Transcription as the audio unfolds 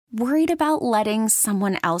Worried about letting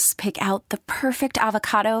someone else pick out the perfect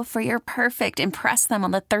avocado for your perfect impress them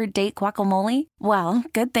on the third date guacamole? Well,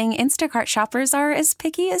 good thing Instacart shoppers are as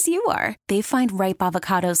picky as you are. They find ripe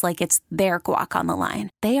avocados like it's their guac on the line.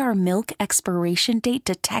 They are milk expiration date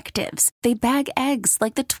detectives. They bag eggs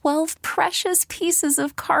like the 12 precious pieces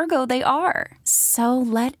of cargo they are. So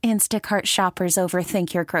let Instacart shoppers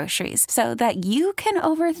overthink your groceries so that you can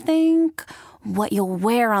overthink what you'll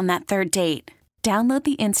wear on that third date. Download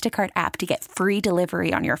the Instacart app to get free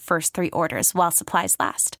delivery on your first 3 orders while supplies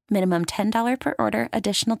last. Minimum $10 per order.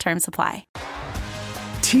 Additional terms apply.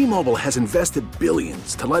 T-Mobile has invested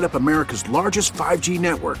billions to light up America's largest 5G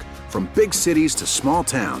network, from big cities to small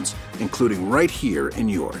towns, including right here in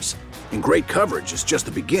yours. And great coverage is just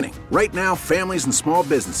the beginning. Right now, families and small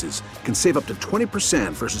businesses can save up to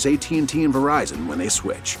 20% versus AT&T and Verizon when they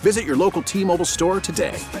switch. Visit your local T-Mobile store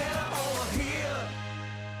today.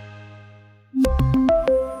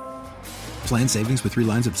 Plan savings with 3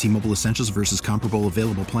 lines of T-Mobile Essentials versus comparable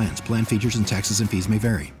available plans. Plan features and taxes and fees may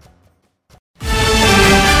vary.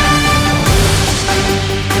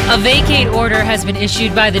 A vacate order has been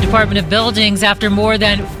issued by the Department of Buildings after more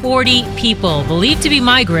than 40 people, believed to be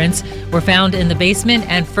migrants, were found in the basement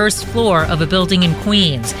and first floor of a building in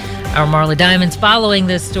Queens. Our Marla Diamond's following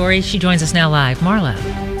this story. She joins us now live. Marla.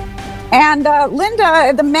 And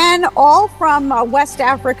Linda, the men, all from West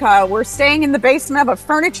Africa, were staying in the basement of a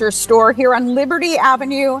furniture store here on Liberty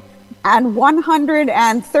Avenue and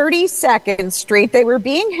 132nd Street. They were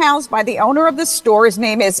being housed by the owner of the store. His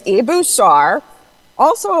name is Ibu Sarr,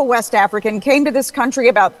 also a West African, came to this country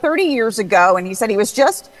about 30 years ago, and he said he was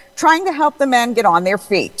just trying to help the men get on their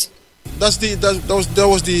feet. That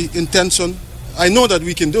was the intention. I know that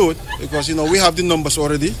we can do it because, we have the numbers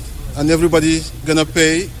already, and everybody's gonna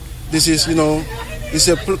pay. This is, it's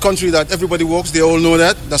a country that everybody works. They all know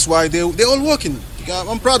that. That's why they're all working.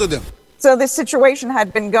 I'm proud of them. So this situation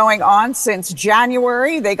had been going on since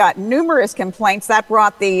January. They got numerous complaints. That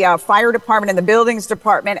brought the fire department and the buildings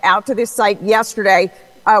department out to this site yesterday,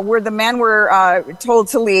 where the men were told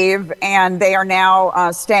to leave, and they are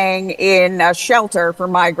now staying in a shelter for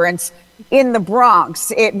migrants in the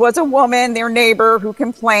Bronx. It was a woman, their neighbor, who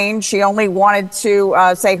complained. She only wanted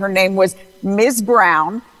to say her name was Ms.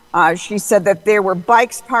 Brown. She said that there were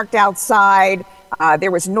bikes parked outside.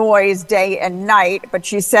 There was noise day and night. But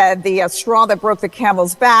she said the straw that broke the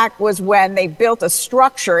camel's back was when they built a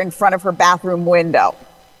structure in front of her bathroom window.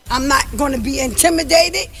 I'm not going to be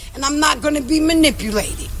intimidated, and I'm not going to be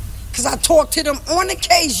manipulated, because I talk to them on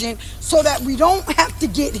occasion so that we don't have to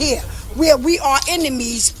get here where we are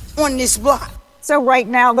enemies on this block. So right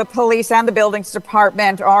now, the police and the buildings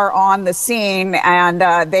department are on the scene, and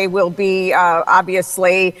they will be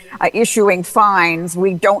obviously issuing fines.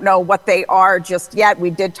 We don't know what they are just yet. We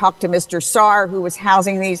did talk to Mr. Sarr, who was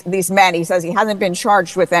housing these men. He says he hasn't been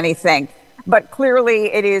charged with anything. But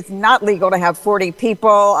clearly, it is not legal to have 40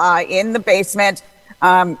 people in the basement.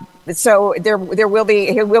 So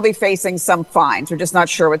he will be facing some fines. We're just not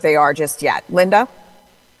sure what they are just yet. Linda?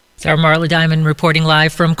 It's our Marla Diamond reporting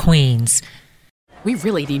live from Queens. We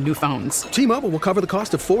really need new phones. T-Mobile will cover the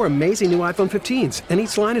cost of 4 amazing new iPhone 15s, and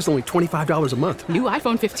each line is only $25 a month. New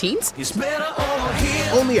iPhone 15s? It's better over here.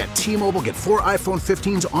 Only at T-Mobile, get 4 iPhone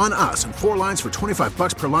 15s on us and 4 lines for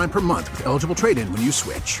 $25 per line per month with eligible trade-in when you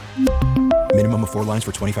switch. Minimum of 4 lines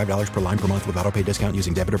for $25 per line per month with autopay discount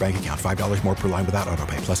using debit or bank account. $5 more per line without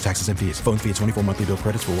autopay, plus taxes and fees. Phone fee at 24 monthly bill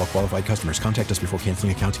credits for well-qualified customers. Contact us before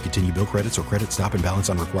canceling account to continue bill credits or credit stop and balance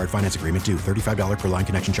on required finance agreement due. $35 per line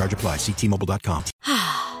connection charge applies. See T-Mobile.com.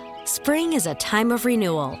 Spring is a time of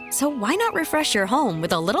renewal, so why not refresh your home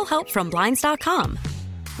with a little help from Blinds.com?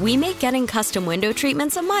 We make getting custom window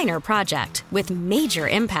treatments a minor project with major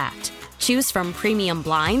impact. Choose from premium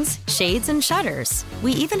blinds, shades, and shutters.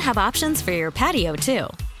 We even have options for your patio, too.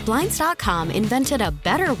 Blinds.com invented a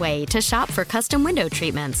better way to shop for custom window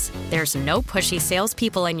treatments. There's no pushy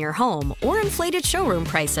salespeople in your home or inflated showroom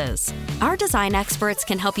prices. Our design experts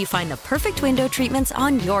can help you find the perfect window treatments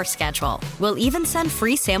on your schedule. We'll even send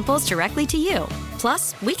free samples directly to you.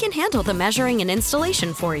 Plus, we can handle the measuring and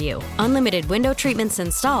installation for you. Unlimited window treatments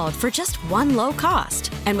installed for just one low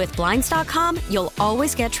cost. And with Blinds.com, you'll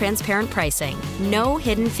always get transparent pricing. No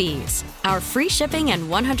hidden fees. Our free shipping and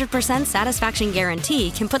 100% satisfaction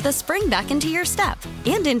guarantee can put the spring back into your step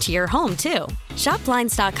and into your home, too. Shop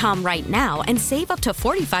Blinds.com right now and save up to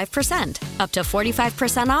 45%. Up to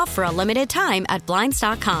 45% off for a limited time at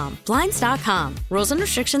Blinds.com. Blinds.com. Rules and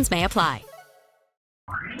restrictions may apply.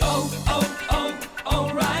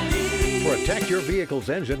 O'Reilly. For a Protect your vehicle's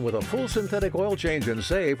engine with a full synthetic oil change and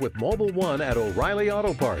save with Mobile One at O'Reilly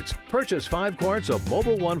Auto Parts. Purchase 5 quarts of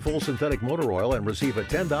Mobile One full synthetic motor oil and receive a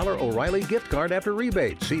 $10 O'Reilly gift card after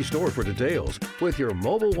rebate. See store for details. With your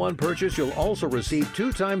Mobile One purchase, you'll also receive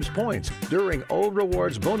 2 times points during O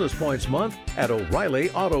Rewards Bonus Points Month at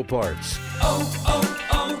O'Reilly Auto Parts.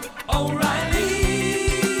 O'Reilly